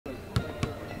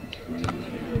A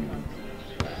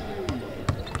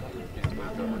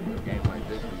game like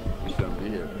this, we shouldn't be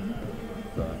here.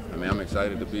 So, I mean, I'm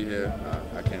excited to be here.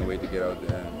 I can't wait to get out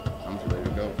there, and I'm just ready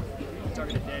to go.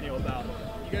 Talking to Daniel about,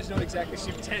 you guys don't exactly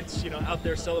seem tense, out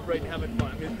there celebrating, having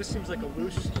fun. I mean, this seems like a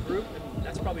loose group, and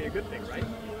that's probably a good thing, right?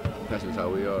 That's just how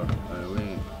we are.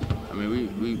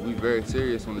 We very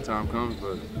serious when the time comes,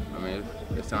 but I mean,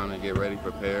 it's time to get ready,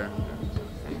 prepare,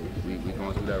 and we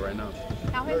going through that right now.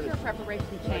 How has your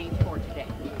preparation changed for today?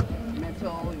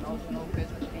 Mental, emotional,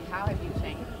 physically, how have you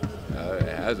changed?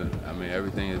 It hasn't. I mean,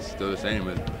 everything is still the same.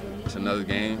 It's another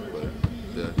game, but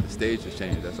the stage has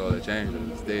changed. That's all that changed. Is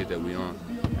the stage that we on.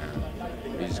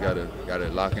 And you just gotta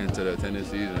lock into the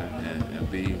tendencies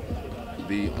and be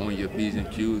on your P's and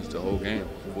Q's the whole game,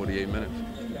 48 minutes.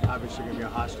 Obviously going to be a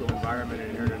hostile environment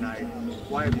in here tonight.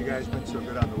 Why have you guys been so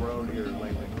good on the road here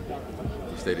lately?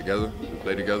 We stay together, we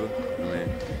play together. I mean,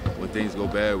 when things go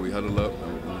bad, we huddle up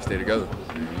and we stay together.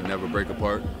 And we never break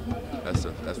apart.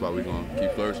 That's why we're going to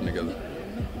keep flourishing together.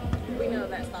 We know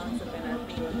that songs have been a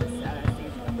theme of this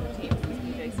season for the team since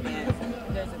PJ Spence.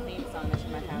 There's a theme song that you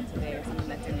might have today or something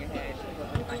that's in your head.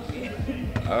 What would it might be?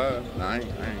 No, I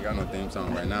ain't got no theme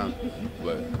song right now,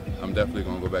 but I'm definitely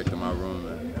going to go back to my room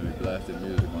and be blasting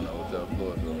music on the hotel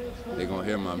floor, so they're going to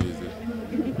hear my music.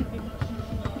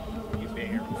 You've been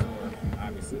here before,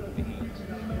 obviously, with the Heat.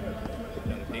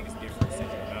 The biggest difference is the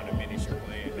amount of minutes you're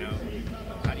playing now.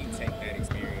 How do you take that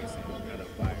experience and kind of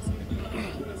apply it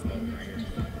to this moment right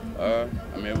here?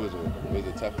 I mean, it was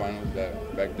a tough finals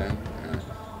back then. And,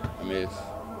 I mean,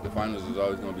 the finals is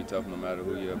always going to be tough no matter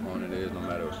who your opponent is, no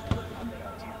matter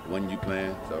when you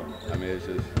playing. So, I mean, it's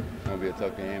just going to be a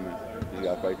tough game, and you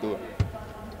got to fight through it.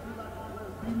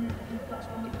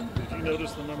 Did you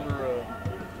notice the number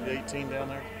 18 down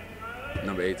there?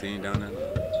 Number 18 down there?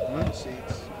 One of the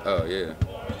seats. Oh, yeah.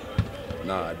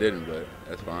 No, I didn't, but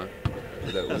that's fine.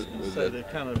 So they've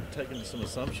kind of taken some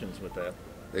assumptions with that.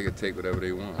 They can take whatever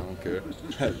they want. I don't care.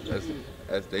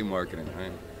 That's their marketing.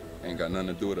 Ain't got nothing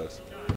to do with us.